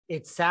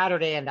It's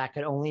Saturday, and that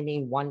could only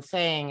mean one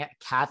thing.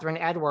 Kathryn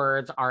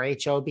Edwards,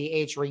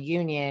 RHOBH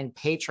reunion,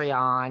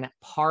 Patreon,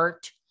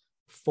 part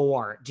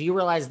 4. Do you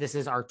realize this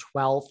is our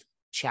 12th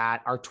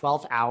chat, our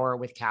 12th hour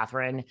with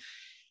Kathryn?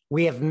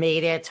 We have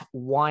made it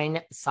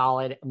one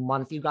solid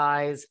month, you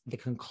guys. The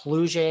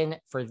conclusion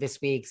for this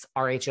week's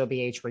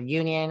RHOBH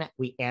reunion,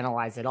 we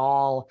analyze it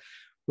all.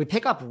 We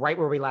pick up right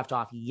where we left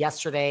off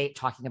yesterday,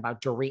 talking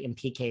about Dorit and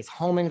PK's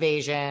home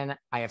invasion.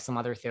 I have some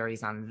other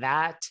theories on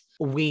that.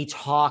 We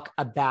talk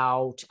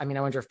about, I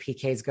wonder if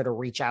PK is going to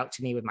reach out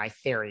to me with my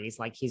theories,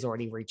 like he's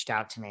already reached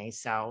out to me.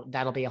 So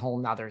that'll be a whole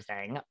nother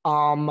thing.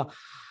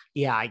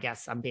 Yeah, I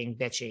guess I'm being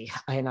bitchy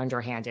and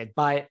underhanded,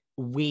 but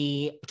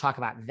we talk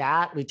about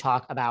that. We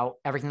talk about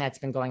everything that's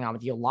been going on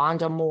with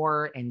Yolanda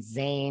Moore and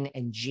Zayn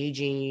and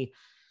Gigi.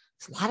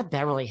 There's a lot of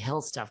Beverly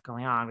Hills stuff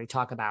going on. We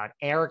talk about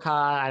Erica.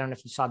 I don't know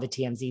if you saw the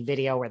TMZ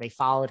video where they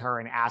followed her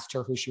and asked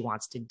her who she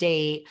wants to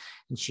date.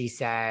 And she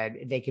said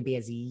they could be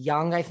as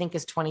young, I think,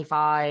 as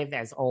 25,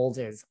 as old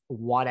as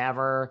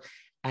whatever.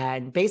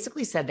 And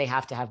basically said they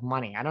have to have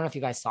money. I don't know if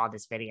you guys saw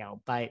this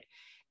video, but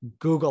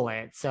Google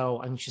it.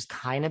 So I'm just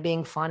kind of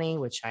being funny,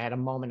 which I had a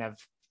moment of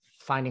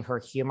finding her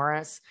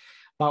humorous.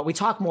 But we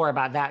talk more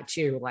about that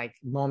too, like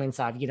moments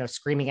of,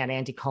 screaming at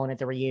Andy Cohen at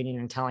the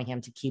reunion and telling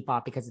him to keep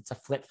up because it's a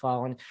flip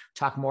phone.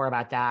 Talk more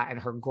about that and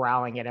her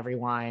growling at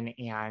everyone.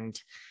 And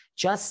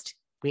just,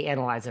 we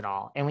analyze it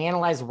all. And we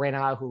analyze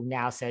Rinna, who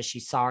now says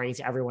she's sorry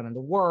to everyone in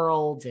the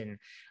world. And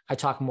I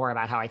talk more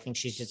about how I think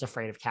she's just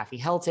afraid of Kathy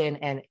Hilton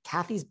and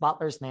Kathy's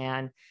butlers,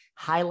 man,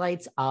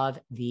 highlights of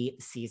the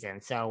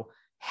season. So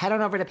head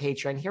on over to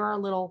Patreon. Here are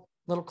little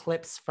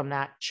clips from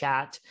that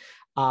chat.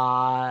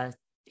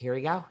 Here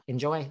we go.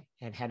 Enjoy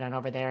and head on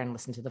over there and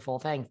listen to the full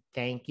thing.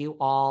 Thank you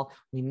all.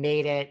 We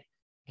made it.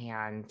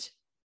 And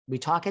we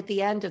talk at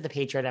the end of the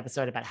Patreon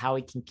episode about how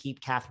we can keep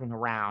Kathryn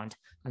around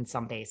on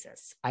some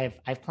basis. I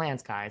have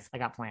plans, guys. I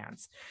got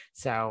plans.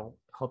 So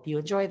hope you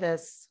enjoy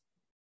this.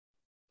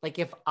 Like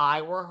if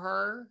I were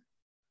her,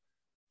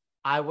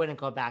 I wouldn't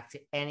go back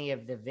to any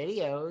of the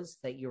videos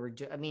that you were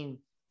doing.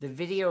 The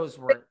videos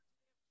were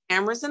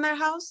cameras in their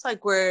house.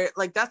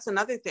 That's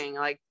another thing.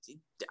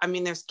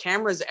 There's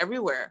cameras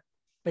everywhere.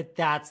 But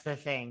that's the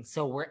thing.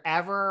 So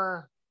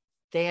wherever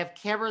they have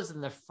cameras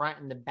in the front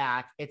and the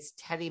back, it's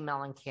Teddy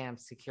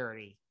Mellencamp's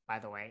security, by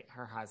the way,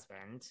 her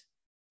husband.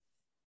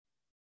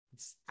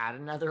 Let's add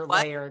another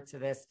layer to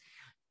this.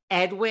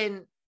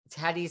 Edwin,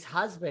 Teddy's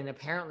husband,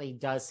 apparently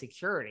does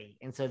security.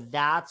 And so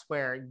that's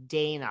where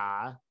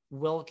Dana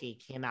Wilkie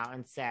came out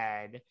and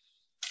said,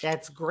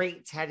 that's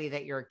great, Teddy,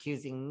 that you're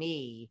accusing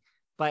me,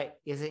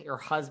 but isn't your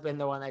husband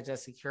the one that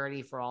does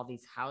security for all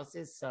these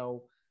houses?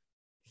 So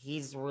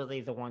he's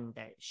really the one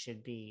that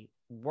should be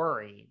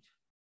worried.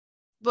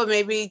 But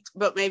maybe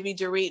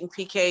Dorit and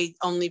PK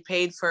only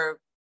paid for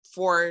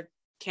 4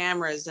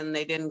 cameras and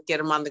they didn't get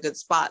them on the good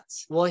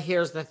spots. Well,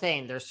 here's the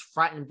thing. There's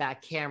front and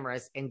back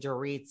cameras, and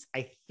Dorit's,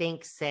 I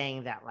think,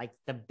 saying that like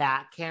the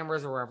back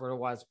cameras or wherever it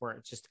was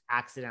were just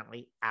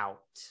accidentally out.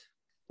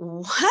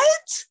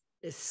 What?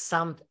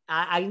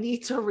 I need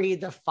to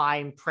read the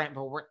fine print,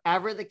 but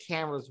wherever the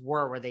cameras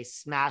were, where they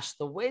smashed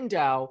the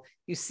window,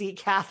 you see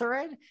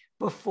Kathryn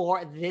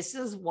before. This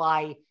is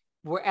why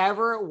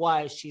wherever it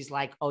was, she's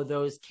like, oh,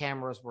 those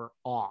cameras were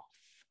off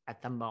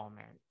at the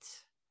moment.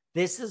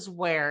 This is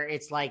where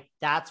it's like,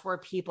 that's where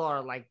people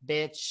are like,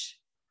 bitch,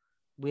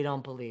 we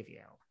don't believe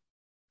you.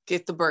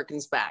 Get the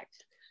Birkins back.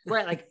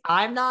 Right. Like,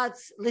 I'm not,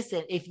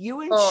 listen, if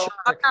you insure,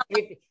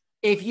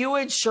 if you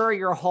insure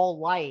your whole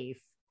life,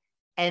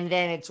 and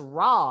then it's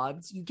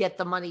robbed, you get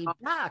the money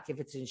back if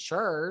it's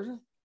insured.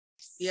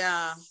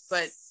 Yeah,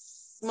 but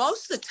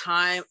most of the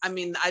time,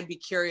 I'd be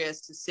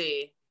curious to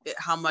see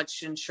how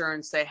much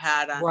insurance they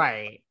had on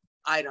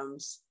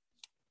items.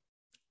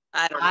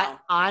 I don't know.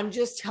 I'm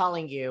just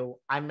telling you,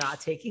 I'm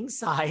not taking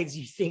sides.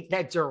 You think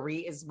that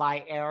Dorit is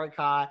my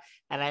Erica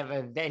and I have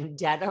a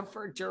vendetta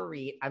for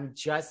Dorit. I'm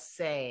just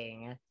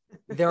saying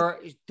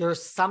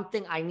there's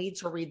something. I need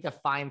to read the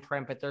fine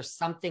print, but there's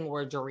something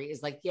where Dorit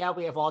is like, yeah,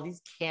 we have all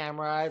these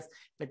cameras,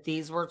 but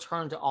these were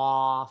turned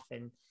off.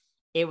 And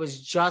it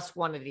was just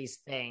one of these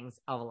things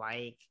of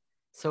like,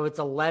 so it's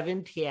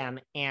 11 p.m.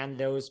 and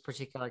those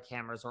particular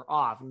cameras are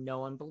off. No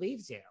one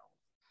believes you.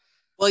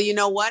 Well, you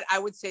know what? I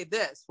would say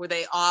this. Were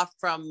they off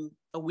from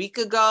a week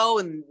ago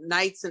and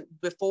nights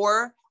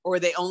before, or were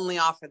they only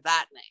off for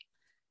that night?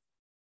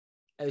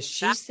 As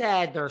she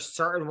said, there are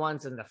certain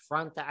ones in the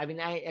front that,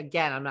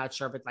 I'm not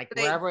sure, but like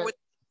wherever.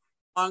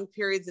 Long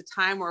periods of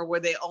time, or were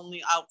they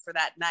only out for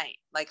that night?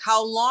 Like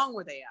how long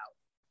were they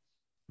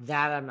out?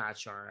 That I'm not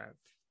sure of.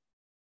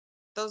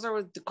 Those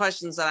are the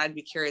questions that I'd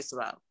be curious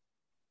about.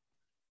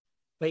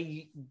 But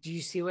do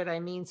you see what I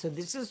mean? So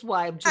this is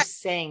why I'm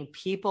just saying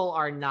people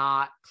are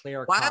not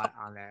clear cut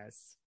on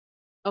this.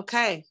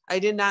 Okay. I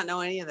did not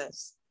know any of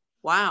this.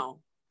 Wow.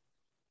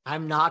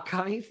 I'm not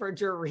coming for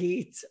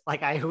Dorit.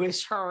 Like, I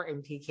wish her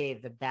and PK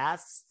the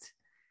best.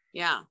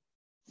 Yeah.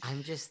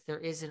 There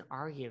is an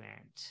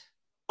argument.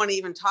 I want to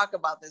even talk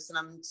about this, and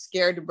I'm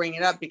scared to bring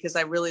it up because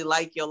I really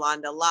like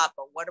Yolanda a lot.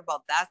 But what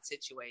about that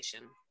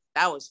situation?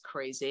 That was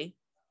crazy.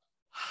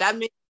 That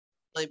made it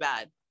really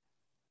bad.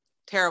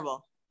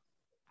 Terrible.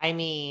 I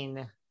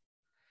mean,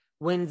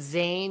 when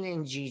Zayn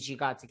and Gigi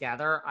got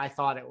together, I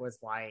thought it was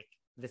like,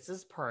 this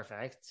is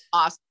perfect.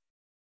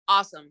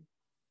 Awesome.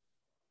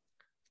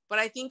 But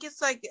I think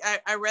it's like,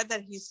 I read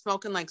that he's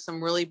smoking like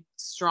some really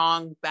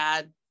strong,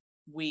 bad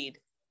weed.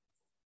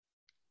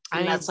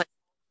 And that's like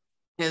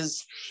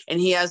and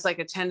he has like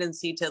a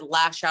tendency to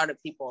lash out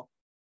at people.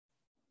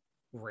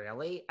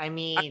 Really? I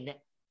mean,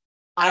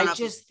 I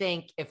just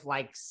think if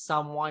like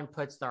someone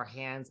puts their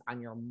hands on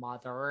your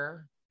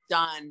mother,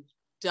 done.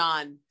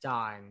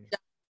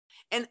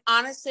 And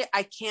honestly,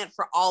 I can't,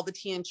 for all the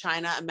tea in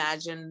China,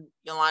 imagine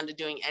Yolanda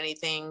doing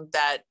anything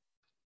that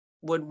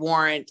would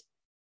warrant.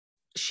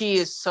 She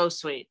is so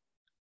sweet.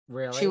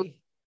 Really?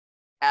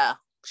 Yeah,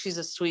 she's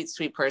a sweet,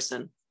 sweet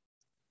person.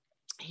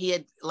 He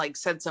had like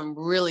said some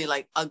really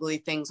like ugly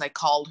things. I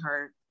called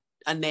her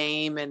a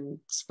name and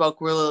spoke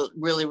really,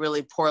 really,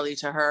 really poorly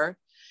to her.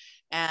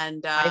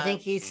 And I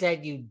think he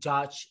said, "You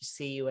Dutch,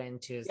 see you in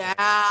Tuesday."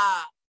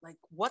 Yeah, like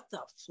what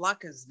the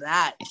fuck is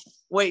that?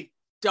 Wait,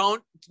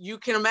 don't you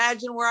can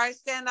imagine where I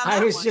stand on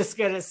that. I was just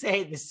gonna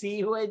say the see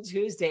you in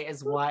Tuesday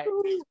is what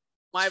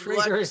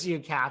triggers you,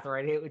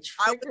 Kathryn. It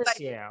triggers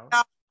you.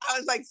 I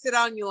was like, sit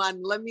down,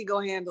 Yolanda. Let me go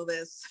handle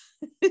this.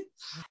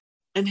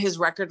 And his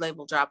record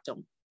label dropped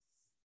him.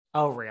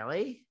 Oh,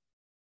 really?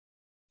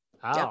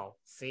 Oh, yep.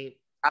 See,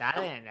 that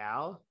I didn't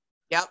know.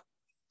 Yep.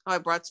 Oh, I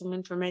brought some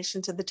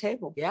information to the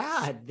table.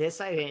 Yeah, this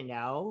I didn't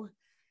know.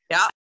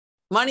 Yeah.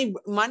 Money,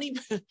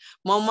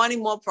 more money,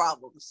 more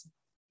problems.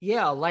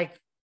 Yeah, like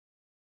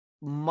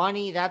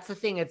money, that's the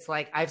thing. It's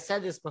like, I've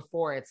said this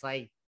before. It's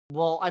like,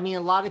 well, I mean,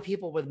 a lot of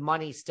people with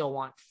money still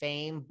want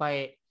fame,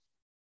 but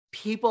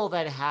people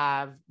that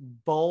have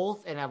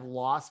both and have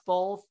lost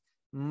both,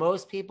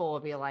 most people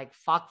will be like,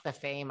 fuck the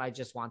fame, I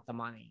just want the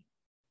money.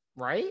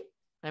 Right?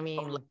 I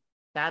mean,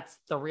 that's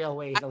the real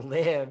way to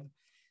live.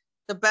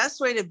 The best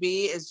way to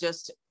be is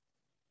just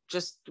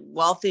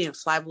wealthy and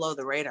fly below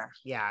the radar.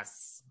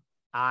 Yes.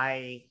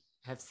 I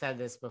have said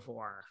this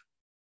before.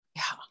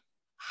 Yeah.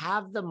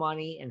 Have the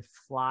money and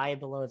fly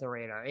below the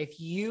radar. If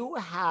you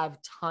have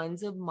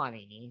tons of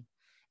money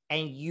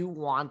and you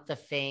want the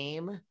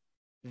fame,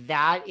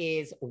 that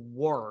is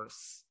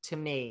worse to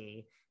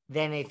me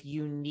than if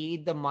you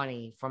need the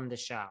money from the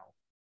show.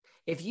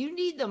 If you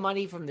need the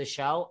money from the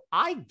show,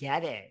 I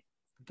get it.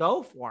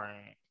 Go for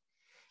it.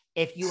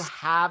 If you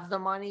have the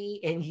money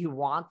and you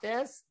want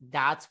this,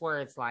 that's where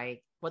it's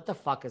like, what the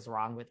fuck is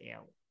wrong with you?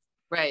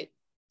 Right?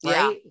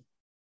 Yeah.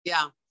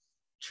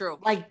 True.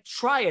 Like,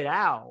 try it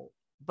out.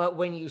 But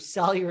when you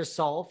sell your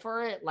soul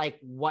for it, like,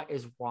 what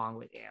is wrong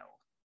with you?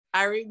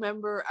 I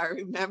remember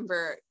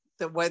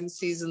the one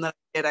season that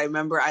I did. I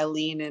remember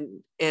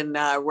Eileen and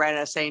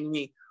Rena saying to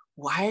me,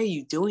 "Why are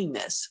you doing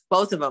this?"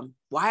 Both of them.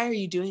 "Why are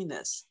you doing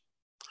this?"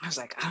 I was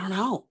like, I don't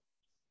know.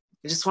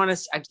 I just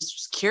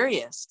was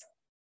curious.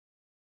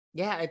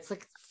 Yeah, it's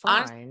like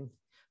fine.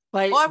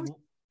 But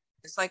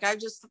it's like, I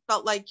just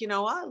felt like,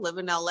 I live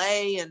in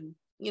LA and,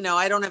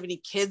 I don't have any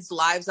kids'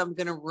 lives I'm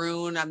going to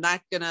ruin. I'm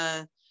not going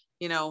to,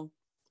 and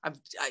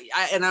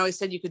I always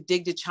said, you could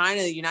dig to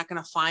China. You're not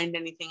going to find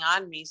anything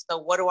on me. So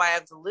what do I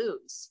have to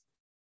lose?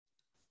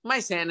 My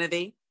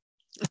sanity.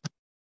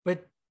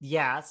 But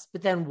yes,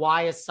 but then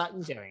why is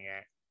Sutton doing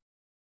it?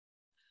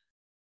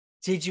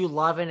 Did you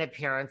love an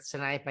appearance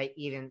tonight by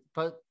Eden?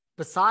 But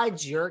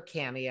besides your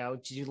cameo,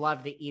 did you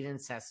love the Eden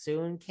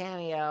Sassoon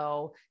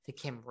cameo, the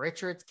Kim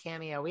Richards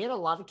cameo? We had a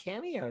lot of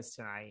cameos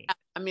tonight.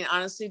 I mean,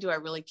 honestly, do I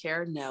really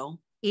care? No.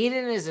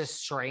 Eden is a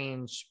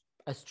strange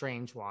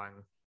one.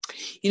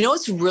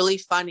 It's really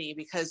funny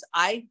because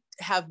I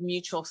have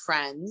mutual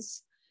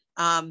friends,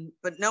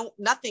 but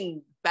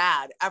nothing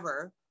bad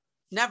ever.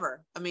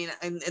 Never. I mean,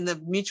 in the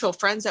mutual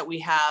friends that we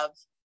have,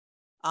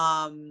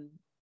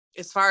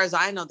 as far as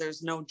I know,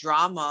 there's no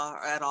drama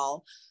at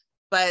all.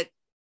 But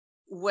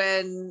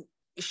when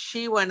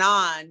she went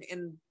on,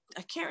 and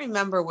I can't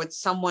remember what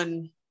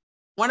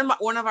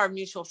one of our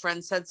mutual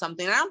friends said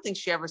something. I don't think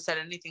she ever said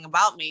anything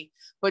about me,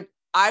 but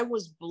I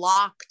was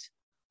blocked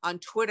on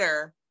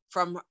Twitter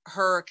from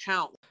her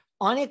account.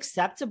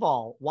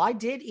 Unacceptable. Why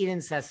did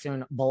Eden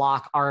Sassoon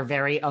block our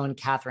very own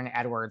Kathryn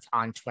Edwards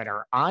on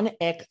Twitter?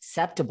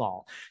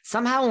 Unacceptable.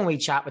 Somehow when we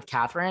chat with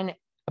Kathryn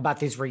about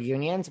these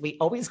reunions, we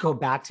always go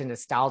back to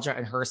nostalgia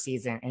and her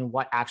season and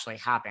what actually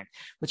happened,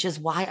 which is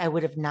why I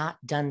would have not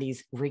done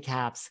these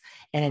recaps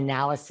and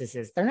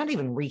analyses. They're not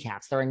even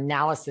recaps. They're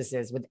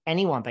analyses with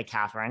anyone but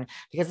Kathryn,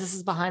 because this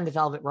is behind the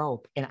velvet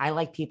rope. And I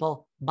like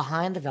people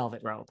behind the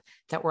velvet rope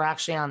that were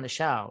actually on the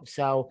show.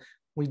 So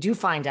we do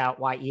find out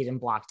why Eden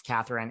blocked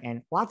Kathryn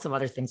and lots of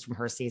other things from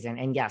her season.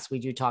 And yes, we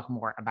do talk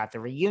more about the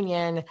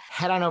reunion.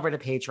 Head on over to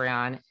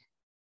Patreon.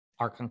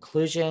 Our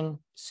conclusion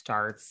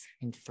starts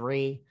in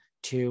 3,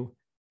 2,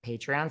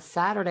 Patreon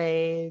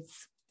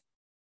Saturdays.